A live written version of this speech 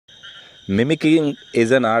Mimicking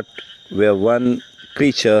is an art where one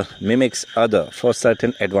creature mimics other for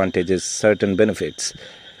certain advantages, certain benefits.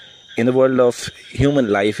 In the world of human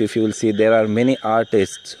life, if you will see, there are many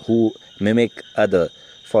artists who mimic other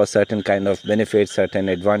for certain kind of benefits, certain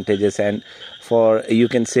advantages, and for, you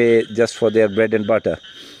can say, just for their bread and butter.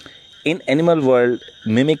 In animal world,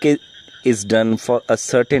 mimicry is done for a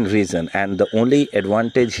certain reason, and the only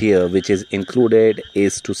advantage here which is included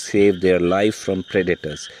is to save their life from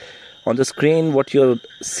predators. On the screen, what you're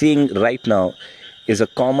seeing right now is a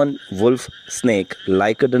common wolf snake,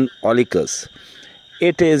 Lycodon olicus.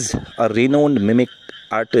 It is a renowned mimic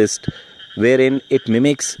artist wherein it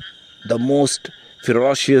mimics the most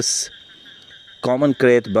ferocious common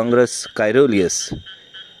krait, Bungarus caeruleus.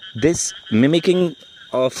 This mimicking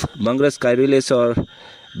of Bungarus caeruleus or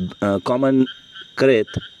common krait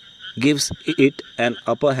gives it an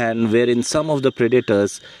upper hand wherein some of the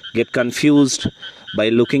predators get confused by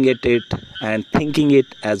looking at it and thinking it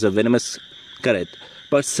as a venomous krait.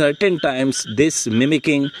 But certain times this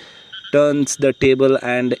mimicking turns the table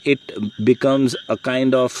and it becomes a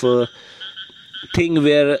kind of thing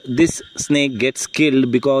where this snake gets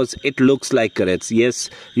killed because it looks like kraits. Yes,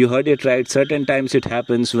 you heard it right. Certain times it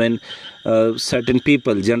happens when certain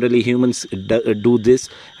people, generally humans, do this.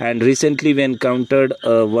 And recently we encountered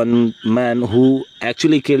one man who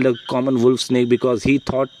actually killed a common wolf snake because he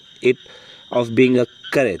thought it of being a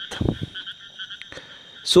krait.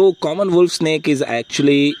 So common wolf snake is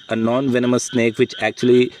actually a non-venomous snake which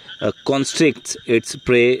actually constricts its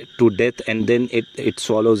prey to death and then it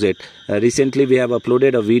swallows it. Recently we have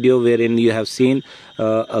uploaded a video wherein you have seen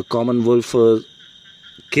a common wolf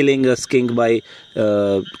killing a skink by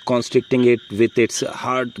constricting it with its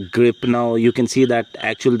hard grip. Now you can see that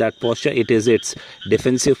that posture, it is its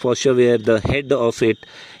defensive posture where the head of it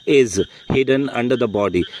is hidden under the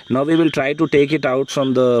body. Now we will try to take it out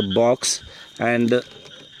from the box, and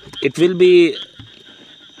it will be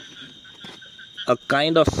a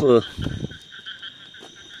kind of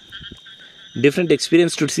different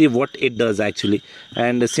experience to see what it does actually.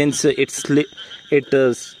 And since it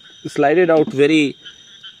slided out very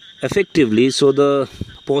effectively, so the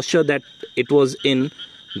posture that it was in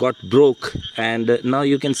got broke, and now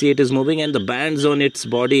you can see it is moving and the bands on its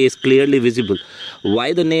body is clearly visible.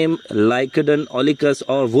 Why the name Lycodon olicus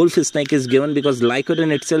or wolf snake is given? Because Lycodon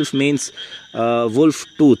itself means wolf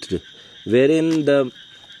toothed, wherein the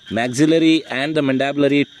maxillary and the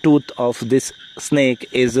mandibulary tooth of this snake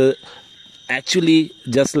is actually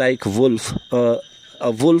just like wolf,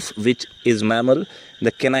 a wolf which is mammal,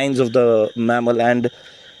 the canines of the mammal, and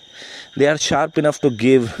they are sharp enough to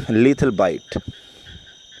give lethal bite.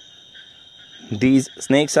 These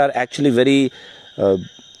snakes are actually very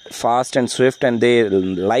fast and swift, and they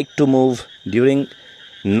like to move during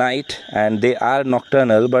night, and they are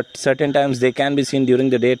nocturnal, but certain times they can be seen during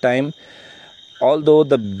the daytime, although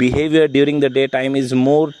the behavior during the daytime is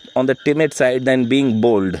more on the timid side than being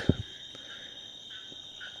bold.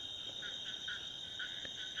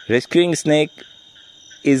 Rescuing snake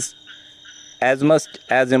is as much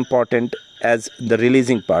as important as the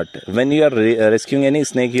releasing part. When you are rescuing any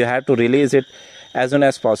snake, you have to release it as soon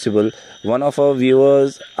as possible. One of our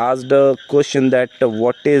viewers asked a question that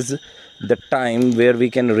what is the time where we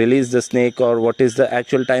can release the snake, or what is the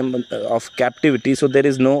actual time of captivity. So there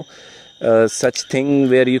is no such thing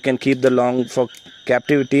where you can keep the long for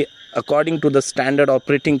captivity. According to the standard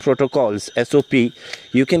operating protocols, SOP,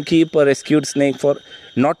 you can keep a rescued snake for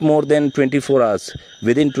not more than 24 hours.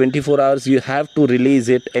 Within 24 hours you have to release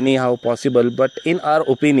it anyhow possible, but in our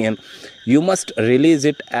opinion you must release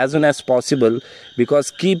it as soon as possible,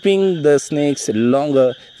 because keeping the snakes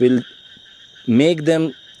longer will make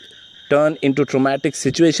them turn into traumatic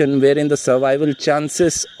situation wherein the survival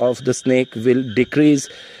chances of the snake will decrease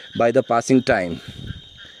by the passing time.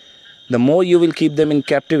 The more you will keep them in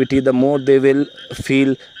captivity, the more they will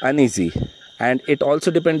feel uneasy. And it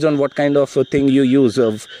also depends on what kind of thing you use.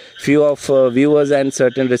 Few of viewers and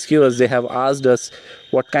certain rescuers, they have asked us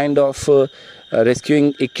what kind of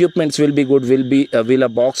rescuing equipments will be good. Will a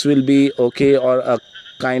box will be okay, or a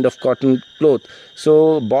kind of cotton cloth?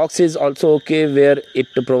 So box is also okay, where it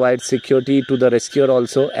provides security to the rescuer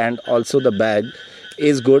also, and also the bag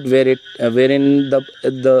is good, where wherein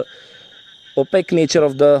the opaque nature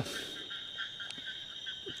of the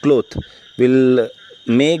cloth will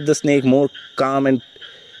make the snake more calm and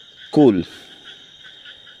cool.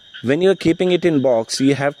 When you are keeping it in box,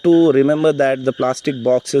 you have to remember that the plastic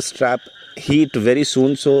boxes trap heat very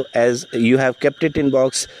soon. So as you have kept it in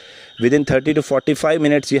box, within 30 to 45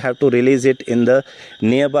 minutes you have to release it in the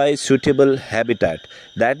nearby suitable habitat.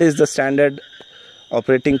 That is the standard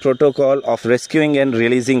operating protocol of rescuing and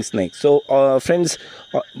releasing snakes. So friends,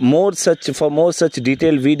 for more such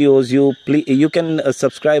detailed videos, you can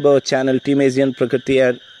subscribe our channel Team Asian Prakriti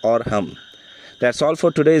or Hum. That's all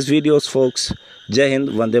for today's videos, folks. Jai Hind,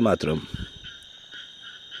 Vande Mataram.